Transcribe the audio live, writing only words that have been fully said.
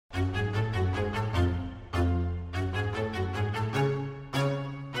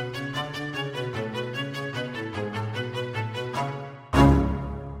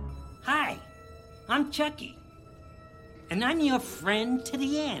Chucky. And I'm your friend to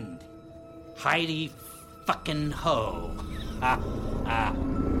the end. Heidi fucking ho. Ha, ha,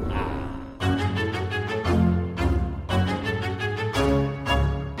 ha.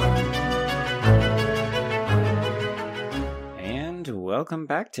 And welcome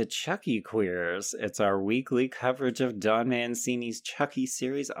back to Chucky Queers. It's our weekly coverage of Don Mancini's Chucky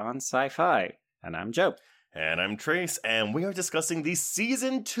series on Sci-Fi. And I'm Joe. And I'm Trace, and we are discussing the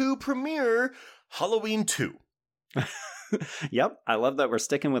Season 2 premiere, Halloween 2. Yep, I love that we're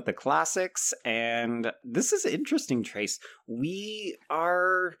sticking with the classics, and this is interesting, Trace. We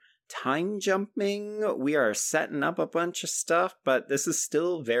are time jumping, we are setting up a bunch of stuff, but this is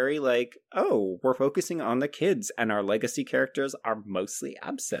still very we're focusing on the kids, and our legacy characters are mostly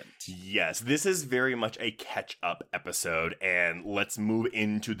absent. Yes, this is very much a catch-up episode, and let's move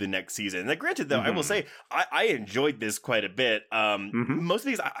into the next season. Now, granted, though, I will say, I enjoyed this quite a bit. Most of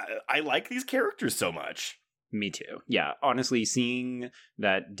these, I like these characters so much. Me too. Yeah, honestly, seeing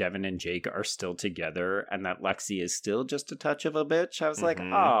that Devin and Jake are still together and that Lexi is still just a touch of a bitch, I was like,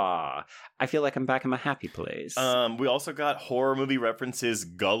 I feel like I'm back in my happy place. We also got horror movie references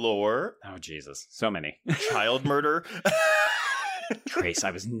galore. Oh, Jesus. So many. Child murder. Trace,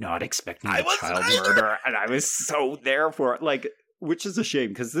 I was not expecting child murder, and I was so there for it. Which is a shame,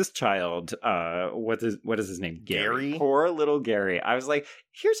 because this child, what is his name? Gary? Poor little Gary. I was like,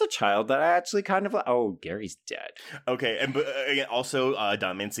 here's a child that I actually kind of... Oh, Gary's dead. Okay, and again, also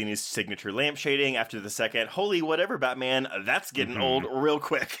Don Mancini's signature lamp shading after the second. Holy whatever, Batman, that's getting old real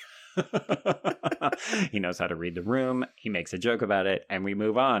quick. He knows how to read the room. He makes a joke about it, and we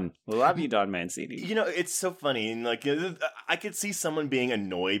move on. Love you, Don Mancini. You know, it's so funny. And I could see someone being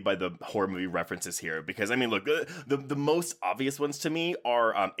annoyed by the horror movie references here because, I mean, look, the most obvious ones to me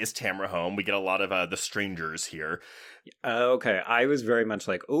are Is Tamara Home? We get a lot of The Strangers here. Okay, I was very much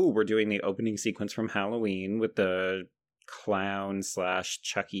like, we're doing the opening sequence from Halloween with the clown /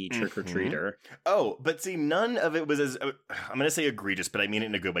 Chucky trick-or-treater. Oh, but see, none of it was as, I'm going to say egregious, but I mean it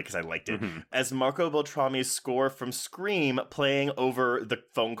in a good way because I liked it, as Marco Beltrami's score from Scream playing over the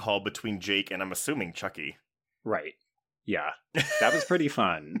phone call between Jake and I'm assuming Chucky. Right. Yeah, that was pretty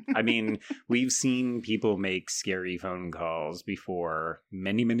fun. I mean, we've seen people make scary phone calls before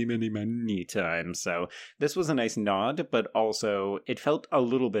many, many, many, many times. So this was a nice nod, but also it felt a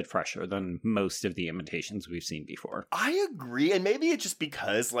little bit fresher than most of the imitations we've seen before. I agree. And maybe it's just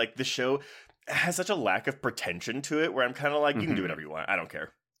because the show has such a lack of pretension to it where I'm kind of like, you can do whatever you want. I don't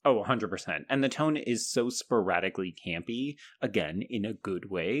care. Oh, 100%. And the tone is so sporadically campy, again, in a good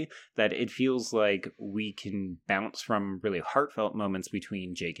way, that it feels like we can bounce from really heartfelt moments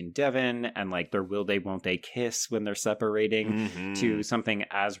between Jake and Devin and their will they, won't they kiss when they're separating to something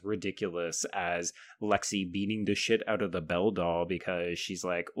as ridiculous as Lexi beating the shit out of the Belle doll because she's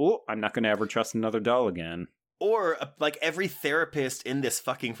like, I'm not going to ever trust another doll again. Or every therapist in this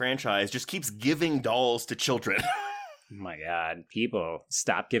fucking franchise just keeps giving dolls to children. Oh my God, people,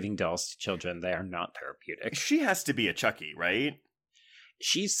 stop giving dolls to children. They are not therapeutic. She has to be a Chucky, right?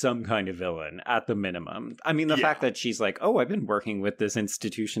 She's some kind of villain, at the minimum. I mean, the fact that she's like, I've been working with this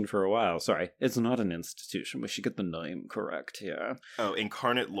institution for a while. Sorry, it's not an institution. We should get the name correct, yeah. Oh,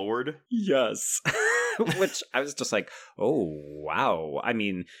 Incarnate Lord? Yes. Which I was just like, oh, wow. I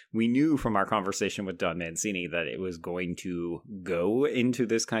mean, we knew from our conversation with Don Mancini that it was going to go into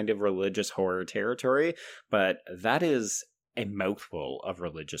this kind of religious horror territory, but that is a mouthful of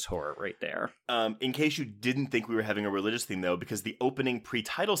religious horror right there. In case you didn't think we were having a religious theme, though, because the opening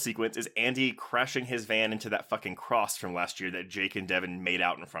pre-title sequence is Andy crashing his van into that fucking cross from last year that Jake and Devin made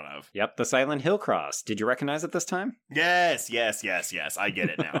out in front of. Yep, the Silent Hill cross. Did you recognize it this time? Yes. I get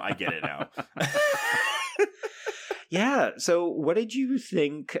it now. Yeah, so what did you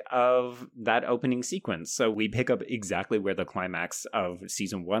think of that opening sequence? So we pick up exactly where the climax of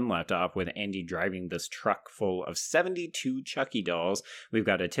season 1 left off with Andy driving this truck full of 72 Chucky dolls. We've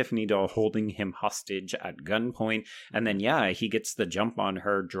got a Tiffany doll holding him hostage at gunpoint. And then, he gets the jump on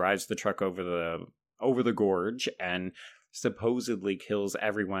her, drives the truck over the gorge, and supposedly kills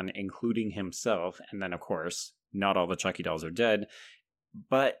everyone, including himself. And then, of course, not all the Chucky dolls are dead.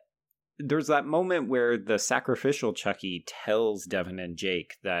 But there's that moment where the sacrificial Chucky tells Devin and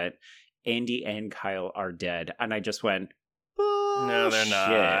Jake that Andy and Kyle are dead. And I just went, no, they're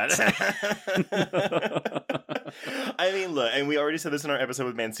not. I mean, look, and we already said this in our episode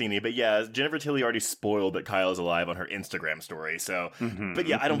with Mancini, but yeah, Jennifer Tilly already spoiled that Kyle is alive on her Instagram story. So, but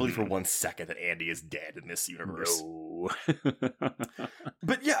yeah, I don't believe for 1 second that Andy is dead in this universe. No.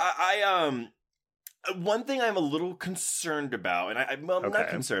 But yeah, One thing I'm a little concerned about, and I'm not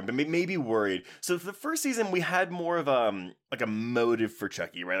concerned, but maybe worried. So for the first season, we had more of like a motive for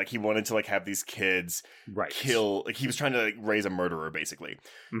Chucky, right? Like he wanted to like have these kids kill, like he was trying to like raise a murderer, basically.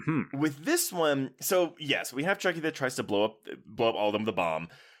 Mm-hmm. With this one, so yes, we have Chucky that tries to blow up all of them with a bomb.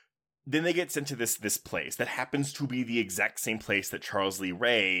 Then they get sent to this place that happens to be the exact same place that Charles Lee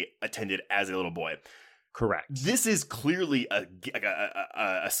Ray attended as a little boy. Correct. This is clearly a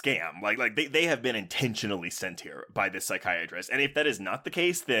scam. Like they have been intentionally sent here by this psychiatrist. And if that is not the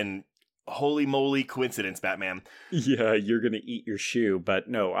case, then holy moly coincidence, Batman. Yeah, you're going to eat your shoe. But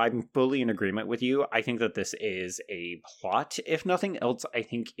no, I'm fully in agreement with you. I think that this is a plot. If nothing else, I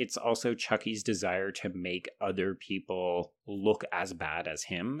think it's also Chucky's desire to make other people look as bad as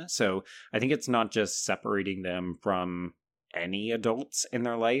him. So I think it's not just separating them from any adults in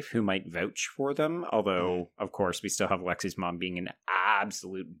their life who might vouch for them, although of course we still have Lexi's mom being an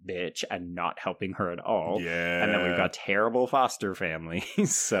absolute bitch and not helping her at all. Yeah, and then we've got terrible foster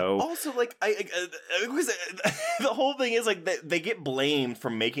families. So also, like, the whole thing is like they get blamed for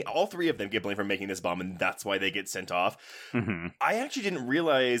making, all three of them get blamed for making this bomb, and that's why they get sent off. Mm-hmm. I actually didn't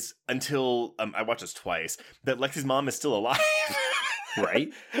realize until I watched this twice that Lexi's mom is still alive. Right?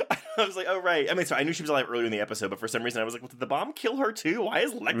 I was like, oh, right. I mean, so I knew she was alive earlier in the episode, but for some reason I was like, well, did the bomb kill her too? Why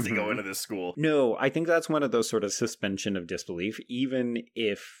is Lexi going to this school? No, I think that's one of those sort of suspension of disbelief. Even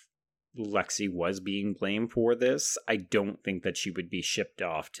if Lexi was being blamed for this, I don't think that she would be shipped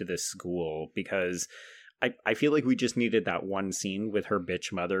off to this school, because I feel like we just needed that one scene with her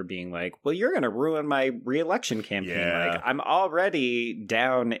bitch mother being like, well, you're going to ruin my re-election campaign. Yeah. Like, I'm already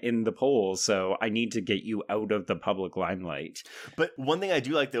down in the polls, so I need to get you out of the public limelight. But one thing I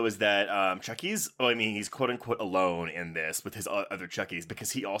do like, though, is that Chucky's, he's quote-unquote alone in this with his other Chuckies, because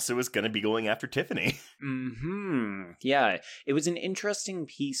he also is going to be going after Tiffany. Mm-hmm. Yeah, it was an interesting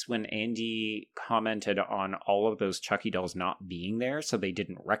piece when Andy commented on all of those Chucky dolls not being there, so they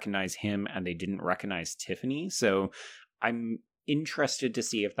didn't recognize him and they didn't recognize Tiffany. So I'm interested to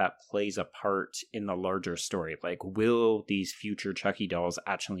see if that plays a part in the larger story. Like, will these future Chucky dolls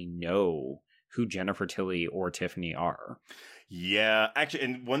actually know who Jennifer Tilly or Tiffany are? Yeah, actually,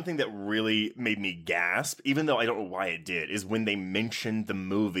 and one thing that really made me gasp, even though I don't know why it did, is when they mentioned the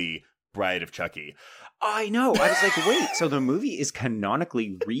movie Bride of Chucky. I know. I was like, wait, so the movie is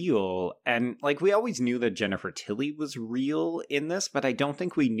canonically real. And like, we always knew that Jennifer Tilly was real in this, but I don't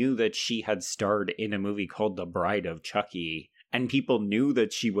think we knew that she had starred in a movie called The Bride of Chucky. And people knew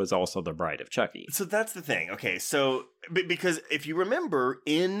that she was also the Bride of Chucky. So that's the thing. Okay, so because if you remember,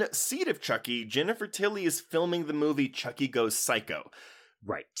 in Seed of Chucky, Jennifer Tilly is filming the movie Chucky Goes Psycho.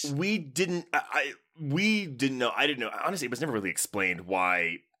 Right. We didn't know. I didn't know. Honestly, it was never really explained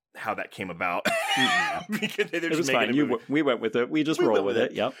how that came about. Because it was fine. We went with it. We rolled with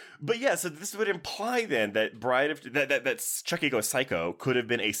it. Yep. But yeah, so this would imply then that that Chucky Goes Psycho could have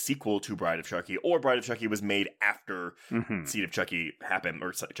been a sequel to Bride of Chucky, or Bride of Chucky was made after Seed of Chucky happened,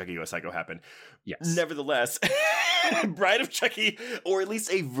 or Chucky Goes Psycho happened. Yes. Nevertheless, Bride of Chucky, or at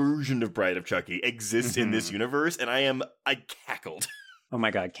least a version of Bride of Chucky, exists in this universe, and I cackled. Oh my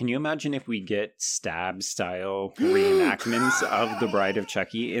God, can you imagine if we get Stab-style reenactments of The Bride of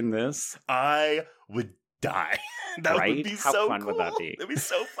Chucky in this? I would die. That would be How so fun cool. would that be? That'd be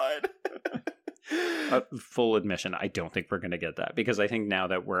so fun. Full admission, I don't think we're going to get that, because I think now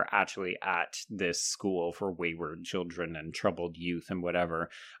that we're actually at this school for wayward children and troubled youth and whatever,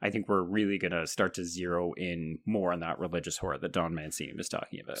 I think we're really going to start to zero in more on that religious horror that Don Mancini was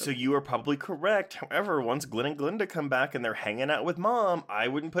talking about. So you are probably correct. However, once Glenn and Glinda come back and they're hanging out with Mom, I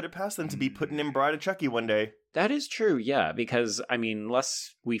wouldn't put it past them to be putting in Bride of Chucky one day. That is true, yeah, because, I mean,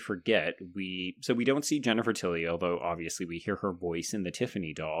 lest we forget, we don't see Jennifer Tilly, although obviously we hear her voice in the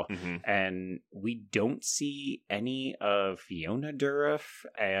Tiffany doll, and we don't see any of Fiona Dourif,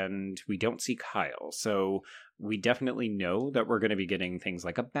 and we don't see Kyle, so we definitely know that we're going to be getting things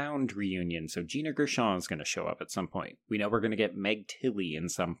like a Bound reunion, so Gina Gershon is going to show up at some point. We know we're going to get Meg Tilly in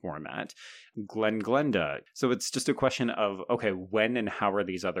some format, Glenda. So it's just a question of, okay, when and how are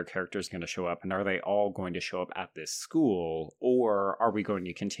these other characters going to show up, and are they all going to show up at this school, or are we going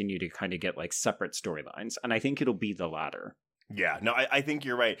to continue to kind of get like separate storylines? And I think it'll be the latter. Yeah, no, I think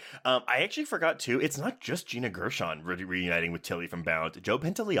you're right. I actually forgot too, it's not just Gina Gershon reuniting with Tilly from Bound. Joe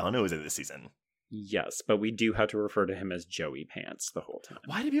Pantoliano is in this season. Yes, but we do have to refer to him as Joey Pants the whole time.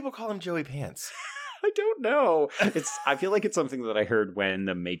 Why do people call him Joey Pants? I don't know. I feel like it's something that I heard when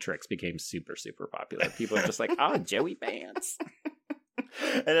The Matrix became super, super popular. People are just like, Joey Pants.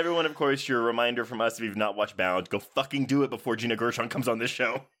 And everyone, of course, your reminder from us, if you've not watched Bound, go fucking do it before Gina Gershon comes on this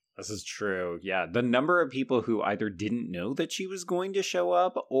show. This is true. Yeah. The number of people who either didn't know that she was going to show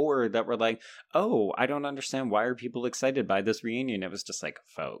up or that were like, oh, I don't understand. Why are people excited by this reunion? It was just like,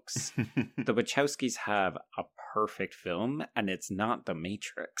 folks, the Wachowskis have a perfect film and it's not The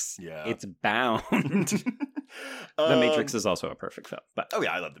Matrix. Yeah. It's Bound. The Matrix is also a perfect film. But oh,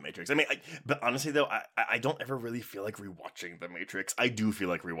 yeah, I love The Matrix. I mean, but honestly, though, I don't ever really feel like rewatching The Matrix. I do feel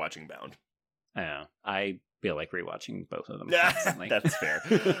like rewatching Bound. I feel like rewatching both of them. That's fair.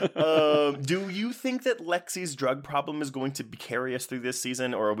 Do you think that Lexi's drug problem is going to carry us through this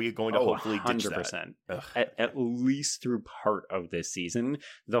season, or are we going to hopefully ditch 100%. that? At least through part of this season.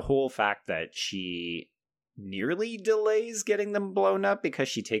 The whole fact that she nearly delays getting them blown up because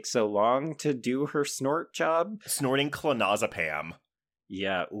she takes so long to do her snort job. Snorting clonazepam.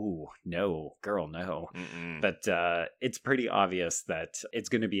 Yeah, ooh, no, girl, no. Mm-mm. But it's pretty obvious that it's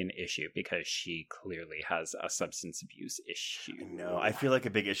going to be an issue because she clearly has a substance abuse issue. No, I feel like a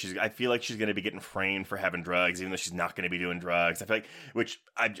big issue. I feel like she's going to be getting framed for having drugs, even though she's not going to be doing drugs. I feel like,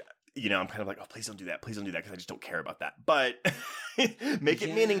 I'm kind of like, oh, please don't do that, because I just don't care about that. But make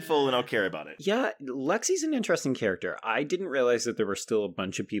it meaningful and I'll care about it. Yeah, Lexi's an interesting character. I didn't realize that there were still a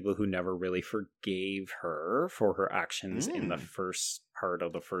bunch of people who never really forgave her for her actions in the first part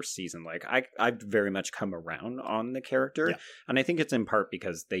of the first season. Like, I've very much come around on the character, and I think it's in part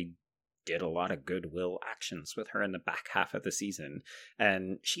because they did a lot of goodwill actions with her in the back half of the season,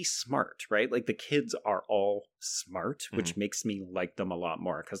 and she's smart, right? Like, the kids are all smart, which makes me like them a lot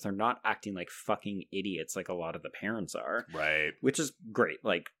more because they're not acting like fucking idiots like a lot of the parents are, right? Which is great.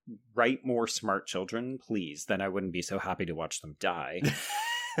 Like, write more smart children, please, then I wouldn't be so happy to watch them die.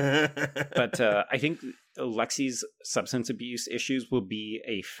 But I think Lexi's substance abuse issues will be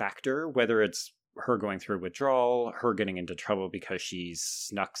a factor, whether it's her going through withdrawal, her getting into trouble because she's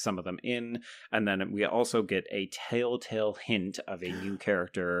snuck some of them in, and then we also get a telltale hint of a new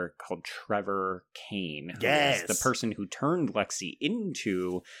character called Trevor Kane. Yes, the person who turned Lexi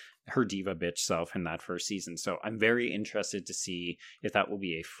into her diva bitch self in that first season. So I'm very interested to see if that will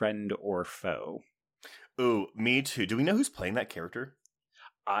be a friend or foe. Ooh, me too. Do we know who's playing that character?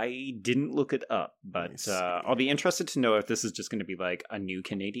 I didn't look it up, but I'll be interested to know if this is just going to be like a new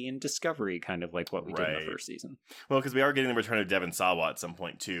Canadian Discovery, kind of like what we did in the first season. Well, because we are getting the return of Devon Sawa at some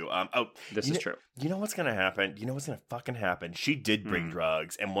point, too. This is true. You know what's going to happen? You know what's going to fucking happen? She did bring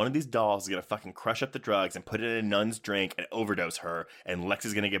drugs, and one of these dolls is going to fucking crush up the drugs and put it in a nun's drink and overdose her, and Lex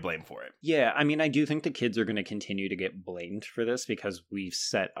is going to get blamed for it. Yeah, I mean, I do think the kids are going to continue to get blamed for this because we've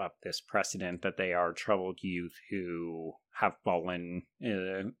set up this precedent that they are troubled youth who have fallen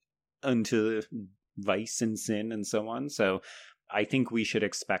into vice and sin and so on. So I think we should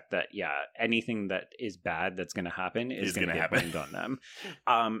expect that, anything that is bad that's going to happen is going to get blamed on them.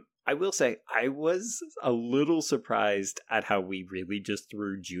 I will say, I was a little surprised at how we really just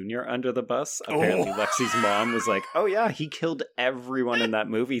threw Junior under the bus. Apparently, Lexi's mom was like, oh yeah, he killed everyone in that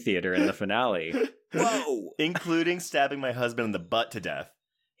movie theater in the finale. Whoa! Including stabbing my husband in the butt to death.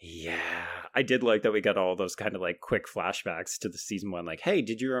 Yeah, I did like that we got all those kind of like quick flashbacks to the season one. Like, hey,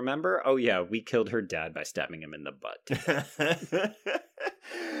 did you remember? Oh yeah, we killed her dad by stabbing him in the butt.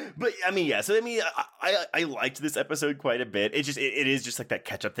 But I mean, yeah. So I mean, I liked this episode quite a bit. It is just like that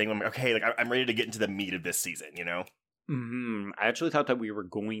catch up thing. I'm like, okay, like I'm ready to get into the meat of this season. You know. I actually thought that we were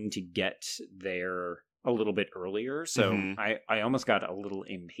going to get there a little bit earlier, so I almost got a little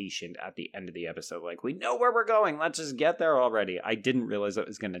impatient at the end of the episode. Like, we know where we're going, let's just get there already. I didn't realize it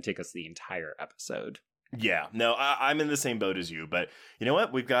was going to take us the entire episode. Yeah, no, I'm in the same boat as you, but you know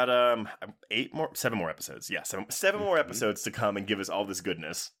what? We've got 7 more episodes. Yeah, seven more episodes to come and give us all this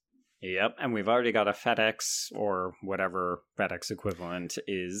goodness. Yep, and we've already got a FedEx, or whatever FedEx equivalent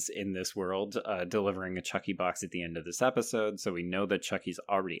is in this world, delivering a Chucky box at the end of this episode, so we know that Chucky's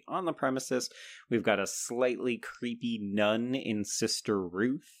already on the premises. We've got a slightly creepy nun in Sister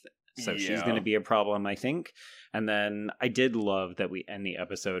Ruth, so she's going to be a problem, I think. And then I did love that we end the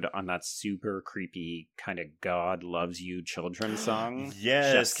episode on that super creepy kind of God Loves You children's song.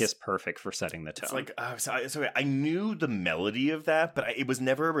 Yes. Chef's Kiss, perfect for setting the tone. It's like, sorry, I knew the melody of that, but it was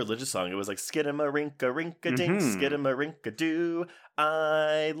never a religious song. It was like, skidama-rinka-rinka-dink, skidama-rinka-doo,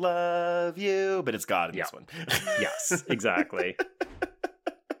 I love you. But it's God in this one. Yes, exactly.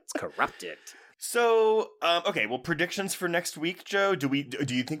 It's corrupted. So, okay, well, predictions for next week, Joe. Do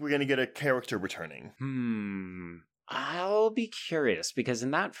you think we're going to get a character returning? I'll be curious, because in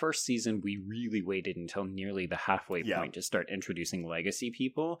that first season, we really waited until nearly the halfway point to start introducing legacy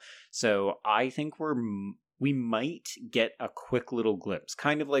people. So I think we might get a quick little glimpse,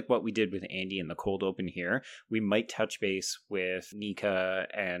 kind of like what we did with Andy in the cold open here. We might touch base with Nika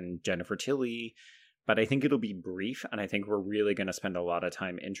and Jennifer Tilly. but I think it'll be brief, and I think we're really going to spend a lot of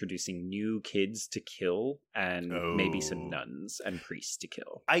time introducing new kids to kill and maybe some nuns and priests to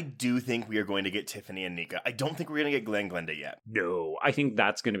kill. I do think we are going to get Tiffany and Nika. I don't think we're going to get Glenda yet. No, I think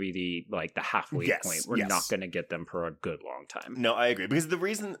that's going to be the halfway point. We're not going to get them for a good long time. No, I agree. Because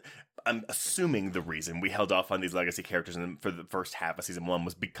I'm assuming the reason we held off on these legacy characters for the first half of season 1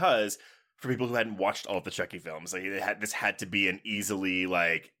 was because for people who hadn't watched all of the Chucky films, like this had to be an easily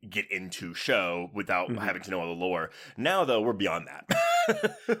get into show without having to know all the lore. Now, though, we're beyond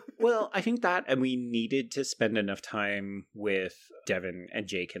that. Well, I think that, and we needed to spend enough time with Devin and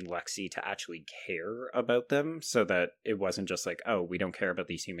Jake and Lexi to actually care about them, so that it wasn't just like, oh, we don't care about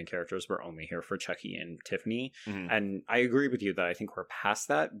these human characters, we're only here for Chucky and Tiffany. And I agree with you that I think we're past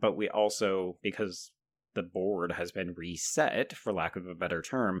that, but we also, because the board has been reset, for lack of a better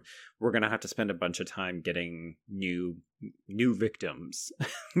term, we're going to have to spend a bunch of time getting new victims.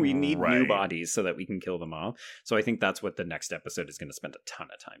 We need new bodies so that we can kill them all. So I think that's what the next episode is going to spend a ton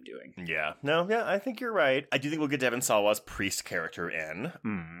of time doing. Yeah. No, yeah, I think you're right. I do think we'll get Devin Sawa's priest character in.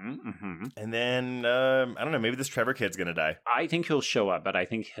 And then, I don't know, maybe this Trevor kid's going to die. I think he'll show up, but I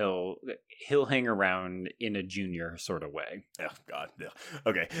think he'll hang around in a junior sort of way. Oh, God. Yeah.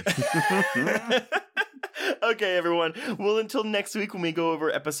 Okay. Okay, everyone. Well, until next week when we go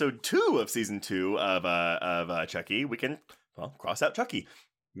over episode 2 of season 2 of Chucky, we can, cross out Chucky.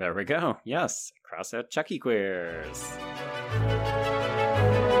 There we go. Yes. Cross out Chucky queers.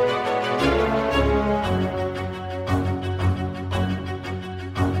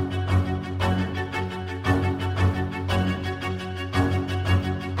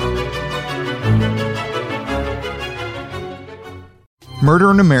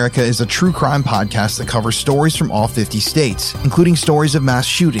 Murder in America is a true crime podcast that covers stories from all 50 states, including stories of mass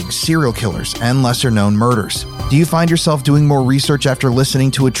shootings, serial killers, and lesser-known murders. Do you find yourself doing more research after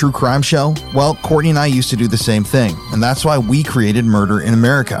listening to a true crime show? Well, Courtney and I used to do the same thing, and that's why we created Murder in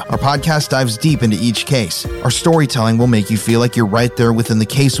America. Our podcast dives deep into each case. Our storytelling will make you feel like you're right there within the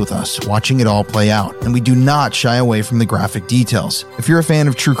case with us, watching it all play out, and we do not shy away from the graphic details. If you're a fan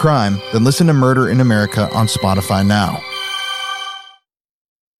of true crime, then listen to Murder in America on Spotify now.